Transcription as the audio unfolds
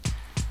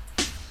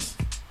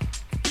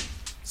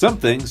Some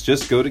things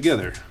just go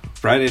together.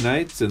 Friday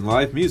nights and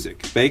live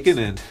music, bacon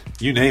and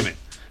you name it.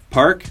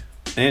 Park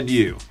and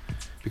you.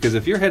 Because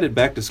if you're headed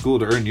back to school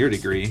to earn your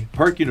degree,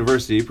 Park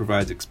University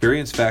provides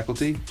experienced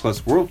faculty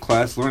plus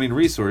world-class learning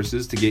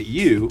resources to get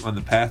you on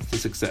the path to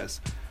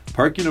success.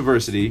 Park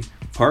University,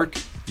 Park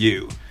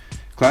U.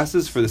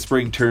 Classes for the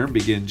spring term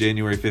begin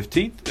January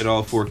 15th at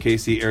all 4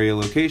 KC area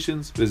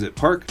locations. Visit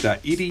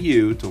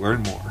park.edu to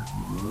learn more.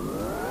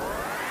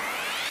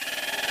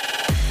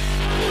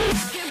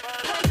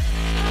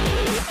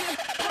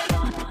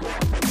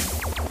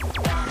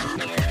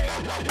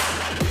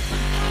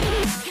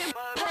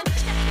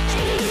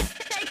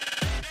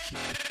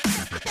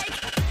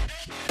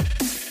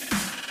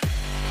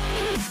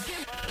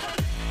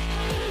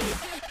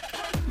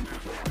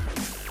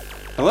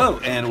 Hello,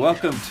 and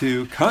welcome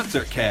to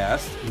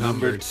Concertcast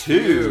number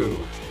 2,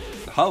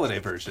 the holiday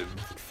version.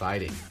 It's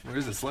exciting.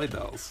 Where's the sleigh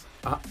bells?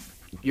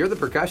 You're the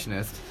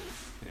percussionist.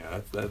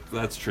 Yeah,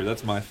 that's true.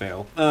 That's my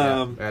fail.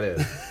 That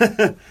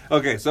is.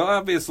 Okay, so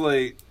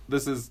obviously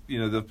this is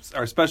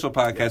our special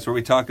podcast where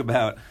we talk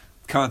about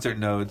concert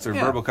notes or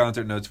verbal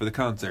concert notes for the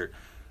concert.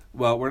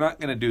 Well, we're not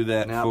going to do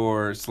that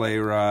for Sleigh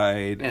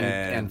Ride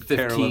and 15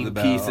 Carol of the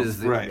Bells. pieces.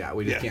 Right. Yeah,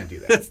 we just can't do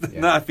that. It's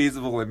not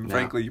feasible, and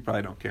frankly, you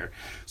probably don't care.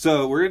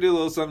 So we're going to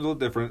do something a little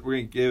different. We're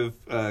going to give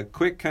a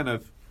quick kind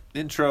of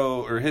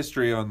intro or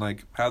history on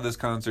like how this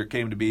concert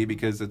came to be,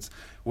 because it's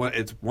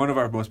one of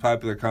our most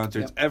popular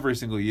concerts every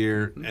single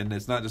year, and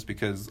it's not just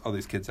because all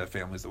these kids have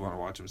families that want to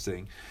watch them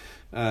sing.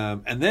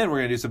 And then we're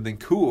going to do something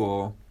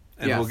cool.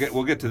 And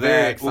we'll get to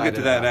that. We'll get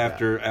to that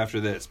after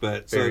this.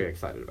 But very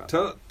excited about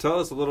it. Tell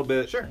us a little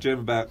bit, sure, Jim,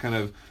 about kind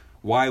of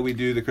why we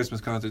do the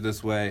Christmas concert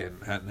this way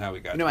and how we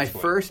got. My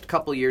first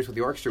couple years with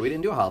the orchestra, we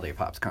didn't do a Holiday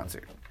Pops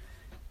concert,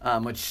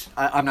 which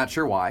I'm not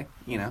sure why.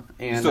 And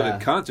you still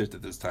did concerts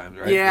at this time,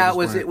 right? Yeah,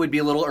 it would be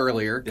a little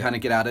earlier, kind of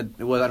get out of.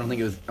 Well, I don't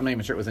think it was. I'm not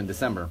even sure it was in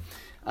December.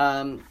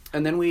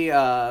 And then we,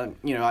 I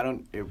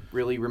don't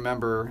really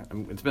remember,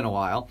 it's been a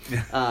while,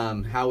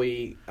 how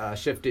we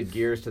shifted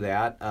gears to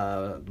that,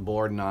 the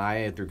board and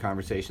I, through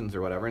conversations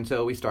or whatever. And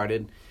so we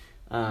started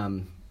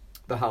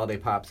the Holiday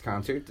Pops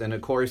concerts. And,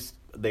 of course,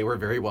 they were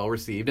very well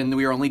received. And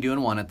we were only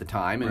doing one at the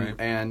time. And,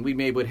 and we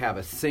maybe would have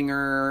a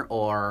singer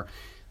or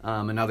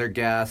another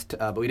guest,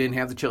 but we didn't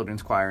have the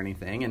children's choir or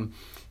anything. And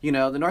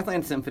the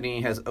Northland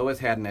Symphony has always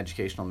had an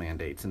educational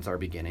mandate since our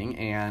beginning,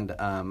 and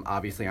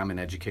obviously I'm an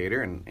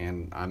educator,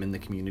 and I'm in the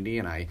community,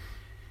 and I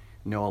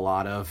know a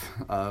lot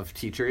of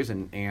teachers,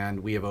 and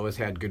we have always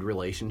had good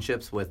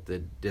relationships with the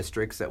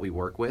districts that we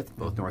work with,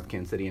 both North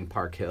Kansas City and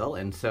Park Hill,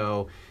 and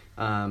so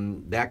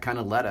that kind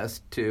of led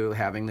us to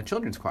having the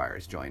children's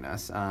choirs join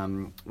us.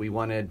 We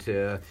wanted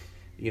to,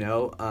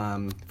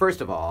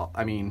 first of all,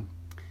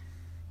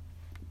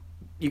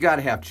 you got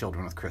to have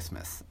children with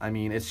Christmas.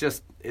 It's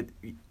just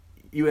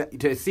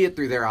to see it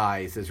through their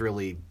eyes is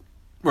really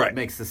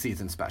makes the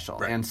season special.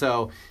 Right. And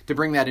so to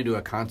bring that into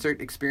a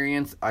concert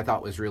experience, I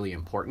thought was really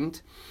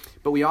important.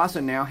 But we also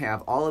now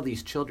have all of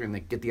these children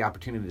that get the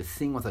opportunity to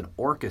sing with an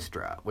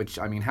orchestra, which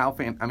I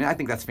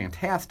think that's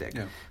fantastic.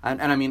 Yeah.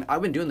 And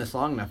I've been doing this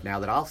long enough now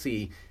that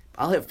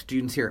I'll have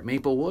students here at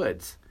Maple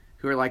Woods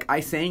who are like, I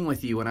sang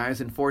with you when I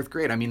was in 4th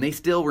grade. They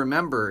still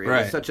remember. It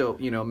was such a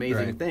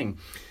amazing thing.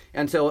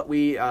 And so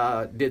we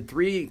did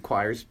 3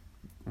 choirs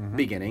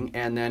beginning,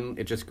 and then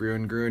it just grew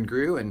and grew and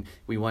grew, and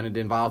we wanted to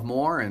involve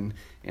more, and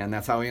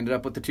that's how we ended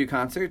up with the 2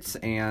 concerts,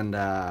 and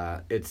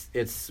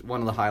it's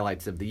one of the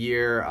highlights of the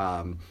year.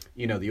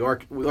 The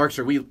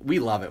orchestra, we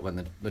love it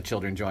when the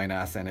children join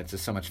us, and it's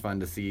just so much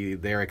fun to see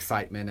their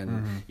excitement,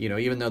 and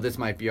even though this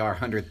might be our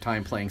 100th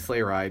time playing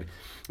Sleigh Ride,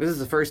 this is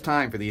the first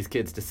time for these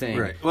kids to sing.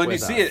 Right. Well, and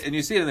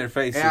you see it in their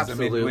faces.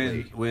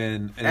 Absolutely.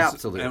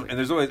 Absolutely. And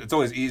it's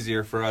always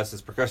easier for us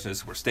as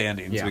percussionists. We're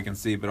standing, so we can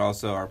see, but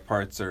also our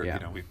parts are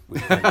we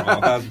play them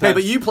all 1,000 times. Hey,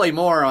 but you play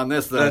more on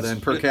this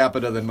than per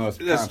capita than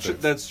most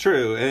concerts. That's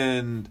true,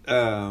 and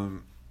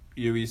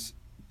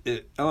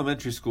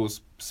elementary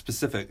schools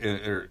specific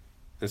or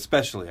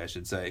especially, I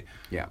should say.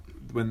 Yeah.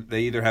 When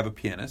they either have a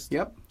pianist.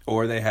 Yep.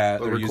 Or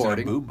they're using a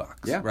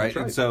boombox. Yeah. Right.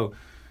 And so,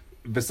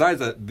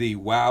 besides the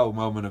wow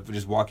moment of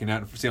just walking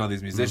out and seeing all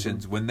these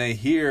musicians, when they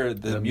hear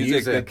the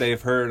music that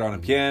they've heard on a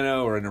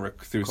piano or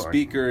through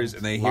speakers,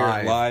 and they hear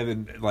it live,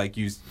 and like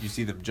you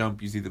see them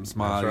jump, you see them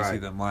smile, you see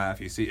them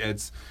laugh, you see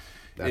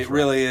it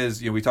really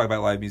is. We talk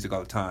about live music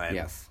all the time.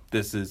 Yes.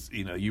 This is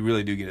you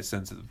really do get a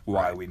sense of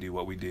why we do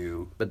what we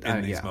do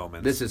in these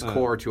moments. This is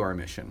core to our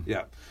mission.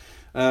 Yeah.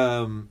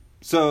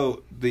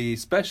 So the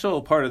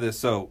special part of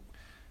this,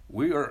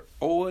 we are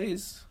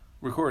always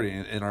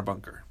recording in our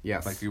bunker.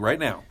 Yes. Like right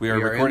now. We are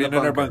recording in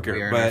our bunker.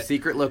 We are in our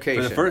secret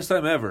location. For the first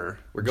time ever,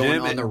 we're going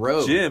on the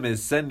road. Jim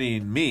is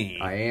sending me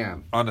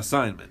on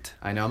assignment.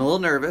 I know. I'm a little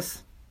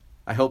nervous.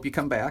 I hope you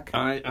come back.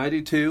 I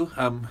do too.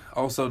 I'm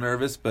also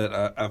nervous, but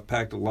I've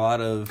packed a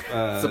lot of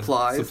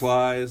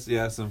supplies.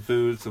 Yeah, some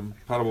food, some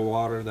potable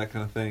water, that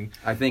kind of thing.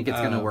 I think it's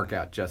going to work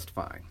out just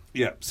fine.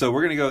 Yeah, so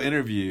we're going to go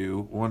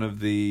interview one of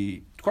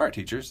the choir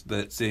teachers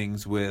that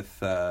sings with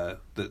that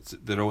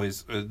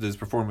always has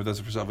performed with us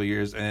for several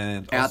years,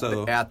 and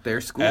also at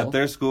their school. At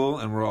their school,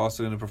 and we're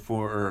also going to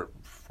perform.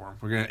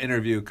 We're going to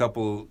interview a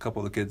couple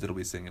of the kids that'll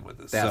be singing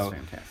with us. That's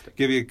fantastic.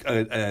 Give you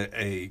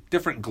a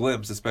different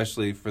glimpse,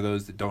 especially for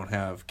those that don't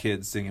have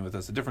kids singing with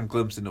us, a different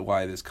glimpse into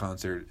why this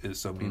concert is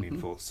so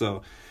meaningful.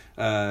 So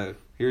we're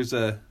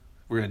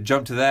going to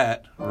jump to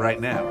that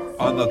right now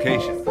on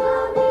location.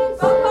 Both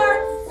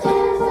parts. Sing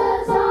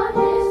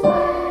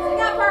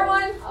out part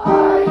one.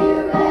 Are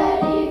you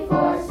ready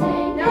for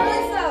singing? Now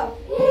listen.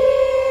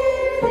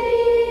 Hear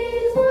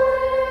these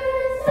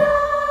words I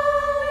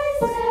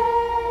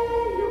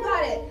say. You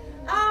got it.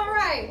 All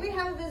right. We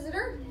have a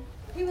visitor.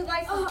 He would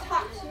like to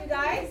talk to you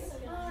guys.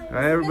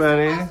 Hi,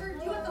 everybody. Pastor,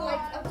 do you want the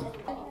lights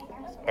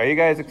up? Are you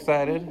guys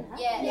excited?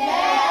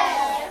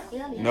 Yes.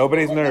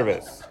 Nobody's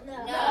nervous.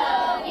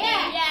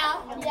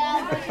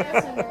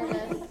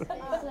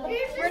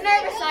 We're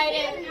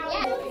nervous-sided.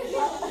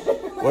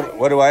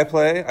 What do I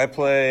play? I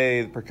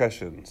play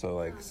percussion, so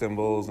like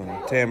cymbals and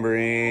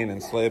tambourine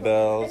and sleigh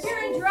bells. If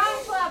you're in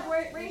drum club,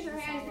 raise your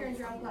hand if you're in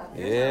drum club.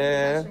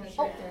 Yeah.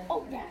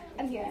 Oh,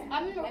 I'm here.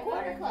 I'm in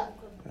recorder club.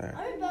 All right.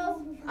 I'm in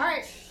both. All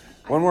right.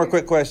 One more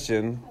quick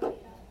question.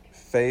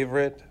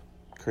 Favorite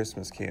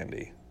Christmas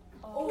candy?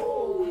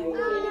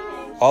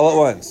 All at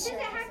once.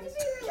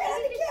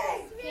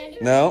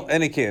 No?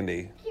 Any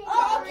candy.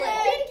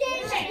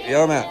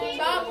 Yell them out.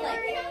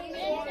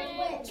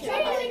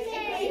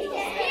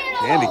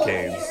 Candy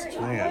canes.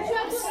 Man.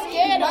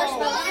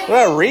 What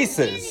about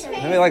Reese's?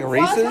 Anybody like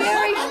Reese's?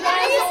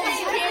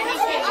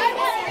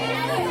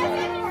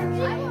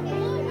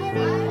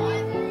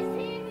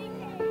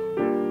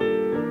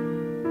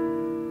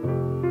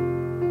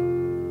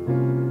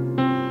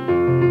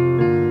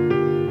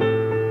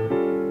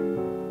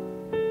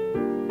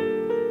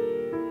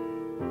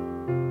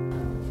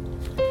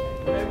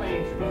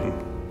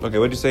 Okay,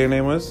 what'd you say your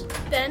name was?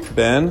 Ben.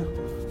 Ben?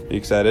 Are you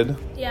excited?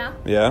 Yeah.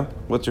 Yeah?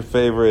 What's your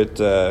favorite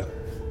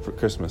for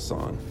Christmas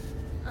song?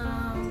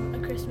 A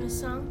Christmas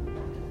song.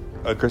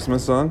 A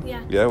Christmas song?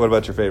 Yeah. Yeah? What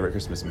about your favorite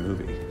Christmas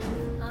movie? Do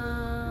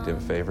you have a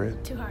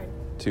favorite? Too Hard.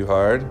 Too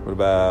Hard? What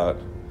about,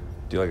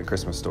 do you like A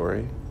Christmas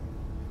Story?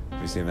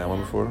 Have you seen that one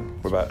before?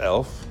 What about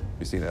Elf? Have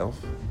you seen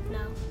Elf? No.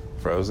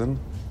 Frozen?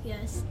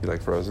 Yes. You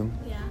like Frozen?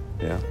 Yeah.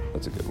 Yeah,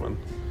 that's a good one.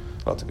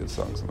 Lots of good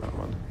songs in that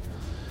one.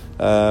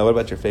 What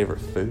about your favorite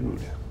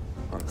food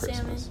on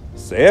Christmas?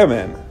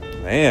 Salmon.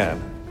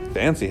 Man,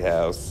 fancy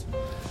house.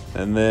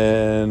 And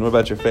then what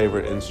about your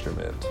favorite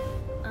instrument?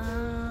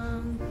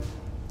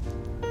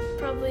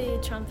 Probably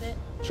trumpet.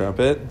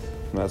 Trumpet?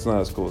 That's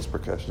not as cool as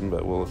percussion,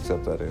 but we'll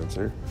accept that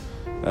answer.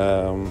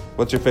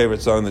 What's your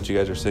favorite song that you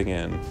guys are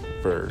singing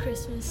for?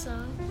 Christmas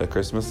song. A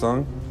Christmas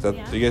song? Is that,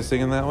 Yeah. you guys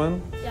singing that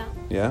one? Yeah.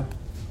 Yeah?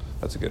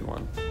 That's a good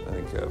one. I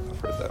think I've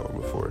heard that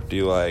one before. Do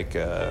you like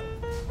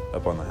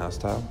Up on the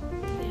Housetop?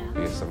 Yeah.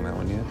 You guys sung that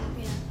one yet?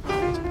 Yeah.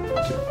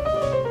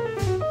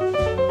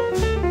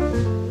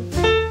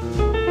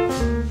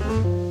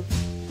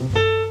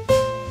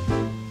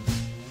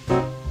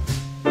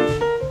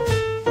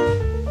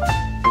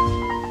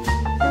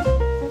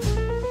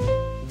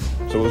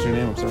 So what was your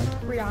name? I'm sorry.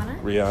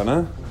 Rihanna.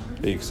 Rihanna.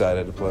 Are you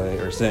excited to play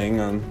or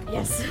sing on?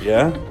 Yes.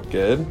 Yeah?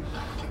 Good.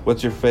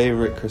 What's your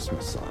favorite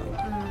Christmas song?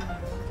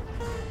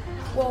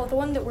 Well, the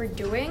one that we're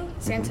doing,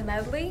 Santa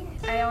Medley,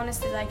 I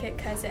honestly like it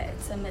because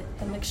it's a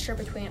mixture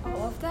between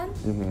all of them.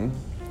 Mm-hmm.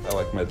 I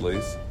like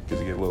medleys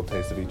because you get a little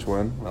taste of each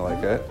one. I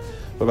like that.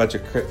 What about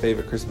your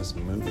favorite Christmas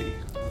movie?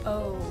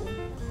 Oh,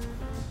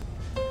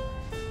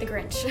 The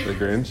Grinch. The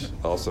Grinch,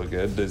 also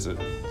good. Is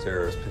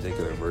there a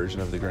particular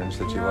version of The Grinch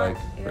that you Not like?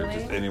 Or really.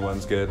 just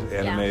anyone's good?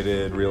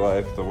 Animated, real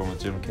life, the one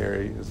with Jim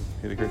Carrey? Is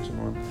he the Grinch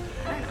one?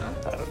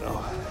 I don't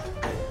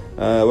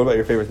know. What about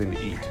your favorite thing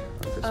to eat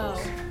on Christmas?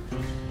 Oh.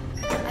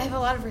 I have a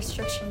lot of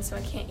restrictions, so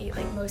I can't eat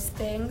like most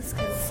things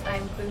because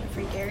I'm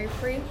gluten-free,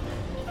 dairy-free.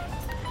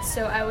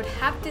 So I would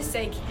have to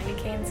say candy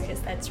canes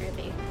because that's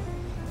really...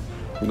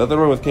 Nothing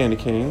wrong with candy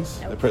canes.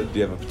 Nope. Do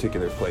you have a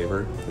particular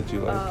flavor that you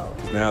like? Oh.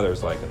 'Cause now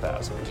there's like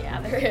 1,000.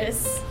 Yeah, there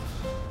is.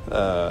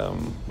 What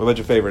about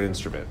your favorite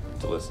instrument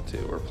to listen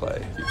to or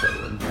play if you play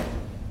one?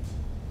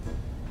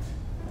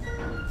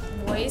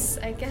 Voice,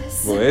 I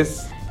guess.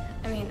 Voice?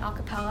 I mean,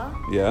 acapella.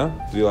 Yeah?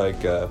 Do you like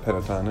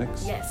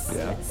pentatonics? Yes,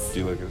 Yeah? yes. Do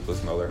you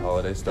listen to all their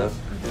holiday stuff?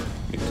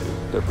 Mm-hmm. Me too.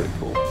 They're pretty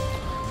cool.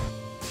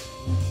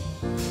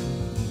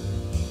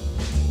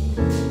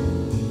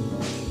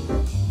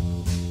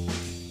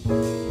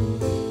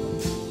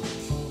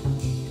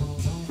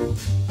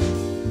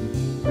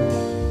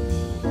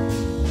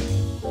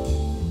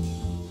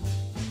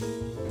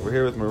 We're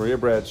here with Maria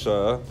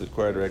Bradshaw, the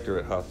choir director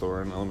at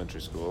Hawthorne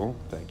Elementary School.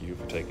 Thank you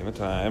for taking the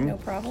time. No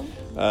problem.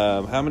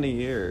 How many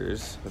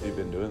years have you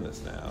been doing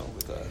this now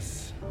with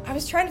us? I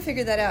was trying to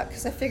figure that out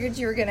because I figured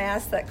you were going to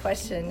ask that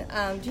question.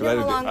 Do you know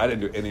how long? I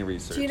didn't do any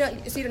research. So you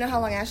don't know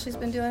how long Ashley's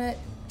been doing it?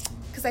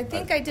 Because I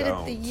think I did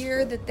it the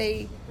year that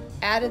they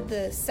added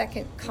the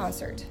second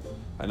concert.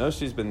 I know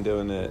she's been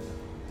doing it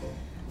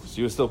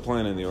she was still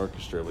playing in the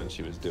orchestra when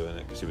she was doing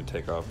it because she would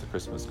take off the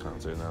Christmas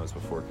concert, and that was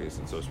before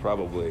Kason. So it was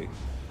probably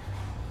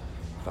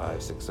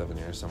 5, 6, 7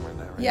 years, somewhere in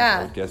that range.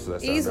 Yeah, I guess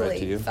that sounds easily. right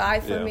to you.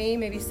 5 for me,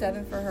 maybe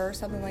 7 for her,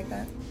 something like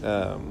that.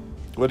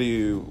 What do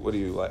you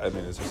like? I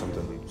mean, is there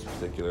something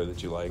particular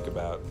that you like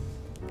about?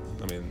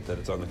 I mean, that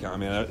it's on the. I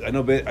mean,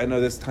 I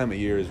know this time of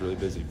year is really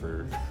busy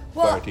for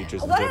choir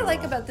teachers. What I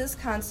like about this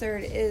concert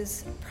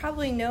is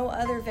probably no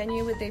other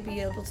venue would they be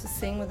able to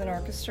sing with an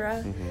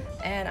orchestra,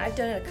 and I've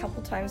done it a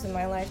couple times in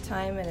my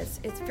lifetime, and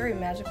it's very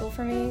magical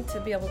for me to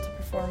be able to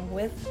perform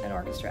with an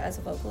orchestra as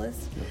a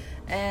vocalist.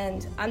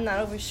 And I'm not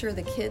always sure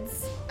the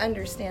kids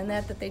understand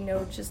that they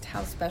know just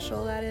how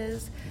special that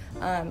is.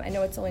 I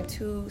know it's only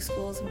 2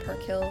 schools in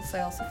Park Hill, so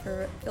I also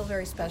feel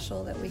very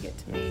special that we get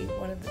to be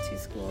one of the 2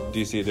 schools. Do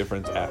you see a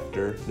difference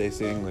after they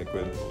sing, like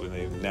when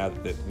they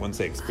once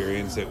they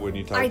experience it, when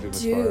you talk to them? I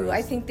do.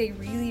 I think they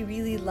really,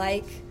 really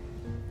like.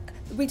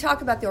 We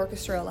talk about the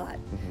orchestra a lot,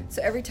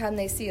 so every time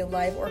they see a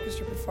live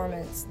orchestra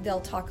performance,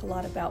 they'll talk a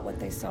lot about what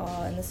they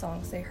saw and the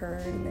songs they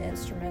heard and the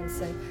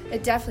instruments, and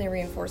it definitely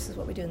reinforces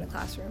what we do in the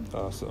classroom.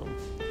 Awesome.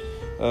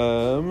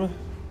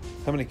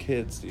 How many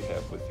kids do you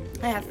have with you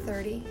this I have year?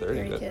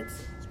 30 kids.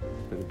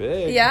 Pretty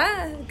big.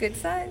 Yeah, good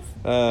size.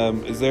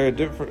 Is there a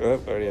different...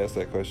 Oh, I already asked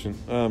that question.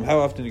 How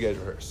often do you guys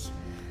rehearse?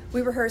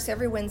 We rehearse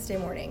every Wednesday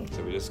morning.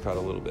 So we just caught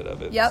a little bit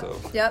of it.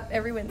 Yep,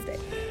 every Wednesday.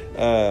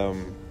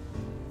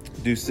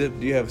 Do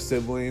you have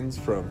siblings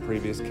from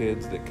previous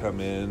kids that come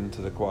in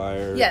to the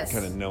choir? Yes.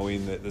 Kind of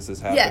knowing that this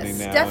is happening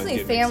now? Yes, definitely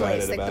and getting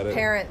families. excited Like about the it?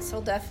 parents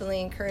will definitely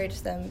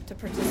encourage them to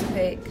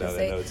participate. Now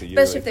they know it's a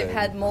yearly especially if they've thing.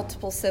 had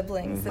multiple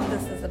siblings, then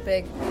this is a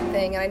big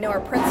thing. And I know our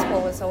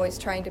principal was always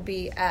trying to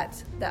be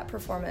at that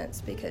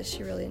performance because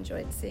she really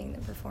enjoyed seeing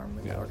them perform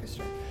with the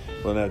orchestra.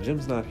 Well, now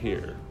Jim's not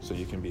here, so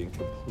you can be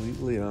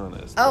completely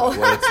honest about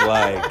what it's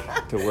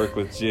like to work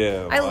with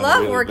Jim. I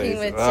love working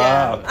with Jim.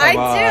 I do,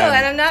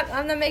 and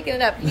I'm not making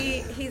it up.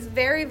 He's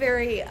very,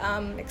 very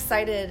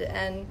excited,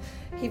 and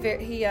he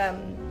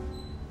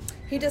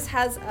just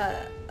has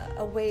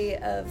a way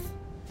of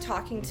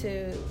talking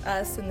to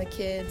us and the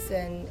kids,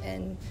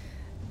 and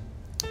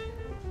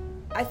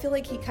I feel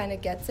like he kind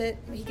of gets it.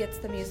 He gets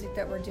the music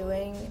that we're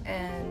doing,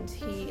 and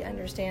he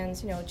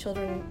understands,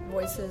 children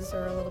voices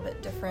are a little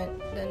bit different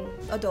than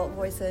adult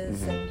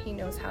voices, and he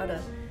knows how to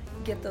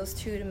get those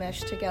 2 to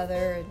mesh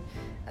together.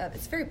 And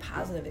it's a very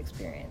positive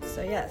experience.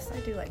 So yes, I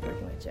do like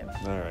working with Jim.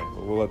 All right,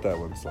 well, we'll let that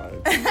one slide.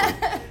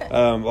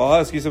 Well, I'll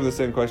ask you some of the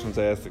same questions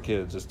I asked the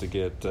kids, just to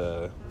get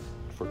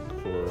for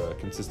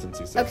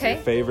consistency's sake. Okay.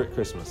 Your favorite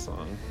Christmas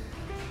song?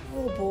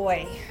 Oh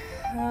boy.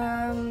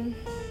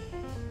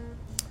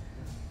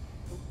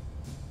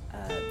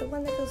 The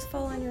one that goes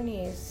 "Fall on Your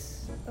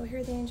Knees." Oh,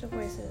 hear the angel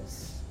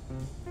voices.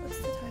 What's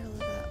the title of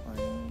that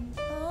one?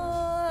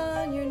 Fall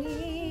on your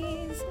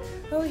knees.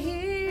 Oh,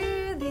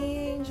 hear the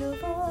angel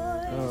voice.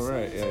 Oh,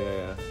 right.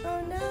 Yeah.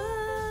 Oh,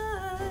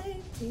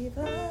 night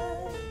divine.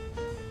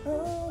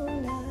 Oh,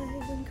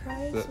 night when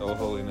Christ. Oh,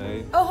 Holy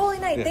Night. Oh, Holy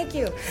Night. Yeah. Thank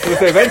you.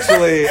 So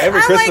eventually,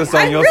 every Christmas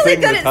song, you'll sing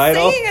the title. I'm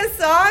really good at singing a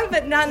song,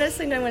 but not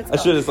necessarily knowing what it's called.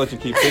 I should have just let you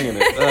keep singing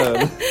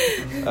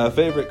it.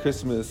 Favorite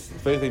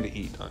thing to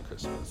eat on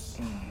Christmas?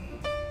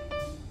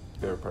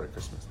 Favorite part of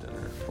Christmas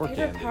dinner? Or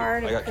favorite candy?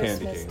 part I of got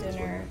Christmas candy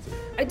dinner.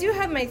 I do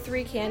have my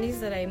 3 candies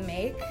that I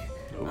make.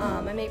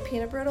 I make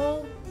peanut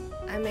brittle,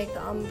 I make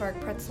the almond bark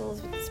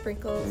pretzels with the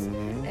sprinkles,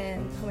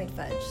 and homemade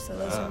fudge. So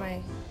those are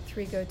my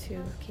 3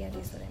 go-to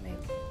candies that I make.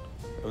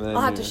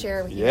 I'll have to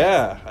share with you.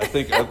 Yeah, I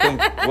think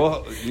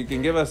you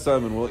can give us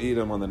some and we'll eat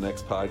them on the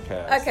next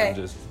podcast. Okay.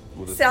 And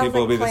Sounds people like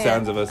will be a plan. the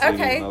sounds of us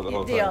eating the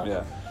whole deal.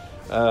 time.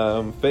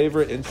 Yeah.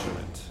 Favorite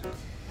instrument?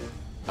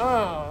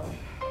 Oh.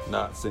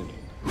 Not singing.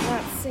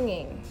 Not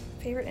singing.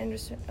 Favorite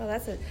instrument?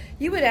 Oh,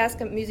 you would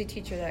ask a music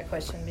teacher that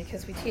question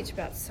because we teach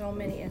about so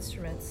many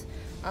instruments.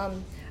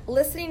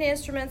 Listening to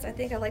instruments, I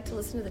think I like to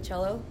listen to the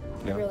cello.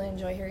 Yeah. I really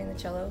enjoy hearing the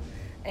cello.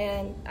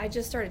 And I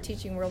just started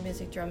teaching world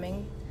music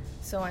drumming,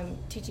 so I'm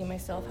teaching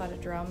myself how to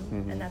drum,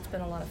 and that's been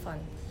a lot of fun.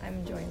 I'm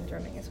enjoying the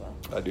drumming as well.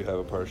 I do have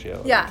a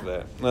partiality to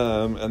that.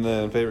 And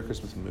then favorite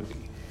Christmas movie?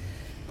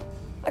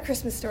 A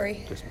Christmas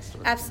Story. Christmas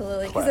Story.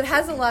 Absolutely, because it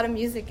has a lot of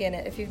music in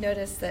it. If you've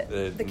noticed that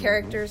the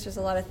characters, there's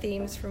a lot of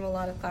themes from a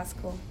lot of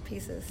classical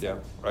pieces. Yeah.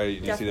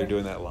 Right. You see they're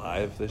doing that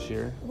live this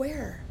year?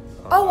 Where?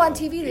 On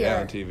TV they are.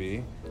 Yeah, on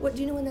TV. What,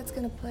 do you know when that's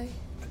going to play?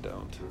 I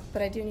don't.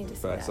 But I do need to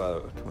see that. I saw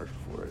a commercial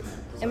for it.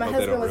 And my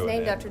husband was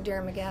named after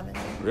Darren McGavin.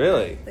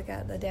 Really?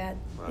 The dad.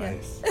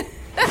 Nice.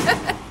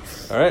 Yeah.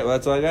 All right, well,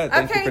 that's all I got.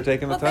 Thank you for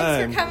taking the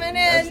time. Thanks for coming in.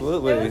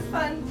 Absolutely. It was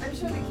fun. I'm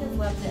sure the kids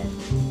loved it.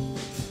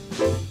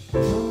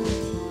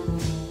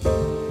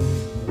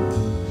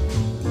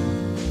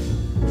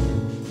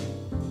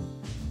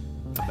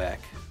 I'm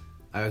back.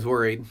 I was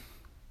worried,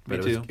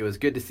 but it was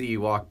good to see you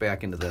walk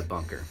back into the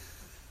bunker.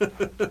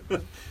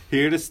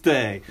 Here to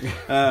stay.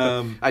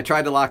 I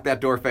tried to lock that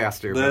door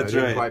faster, but I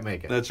didn't quite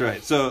make it. That's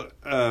right. So,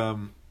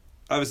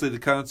 obviously, the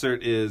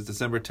concert is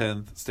December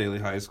 10th, Staley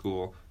High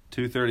School,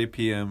 2:30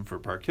 p.m. for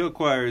Park Hill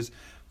choirs,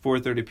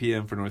 4:30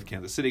 p.m. for North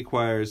Kansas City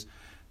choirs.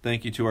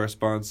 Thank you to our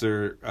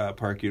sponsor,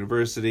 Park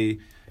University.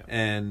 Yep.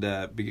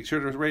 And be sure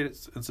to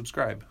rate and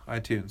subscribe.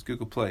 iTunes,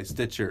 Google Play,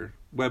 Stitcher,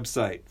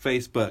 website,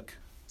 Facebook.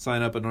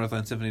 Sign up at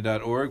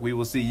northlandsymphony.org. We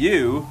will see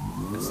you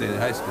at Staley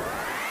High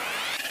School.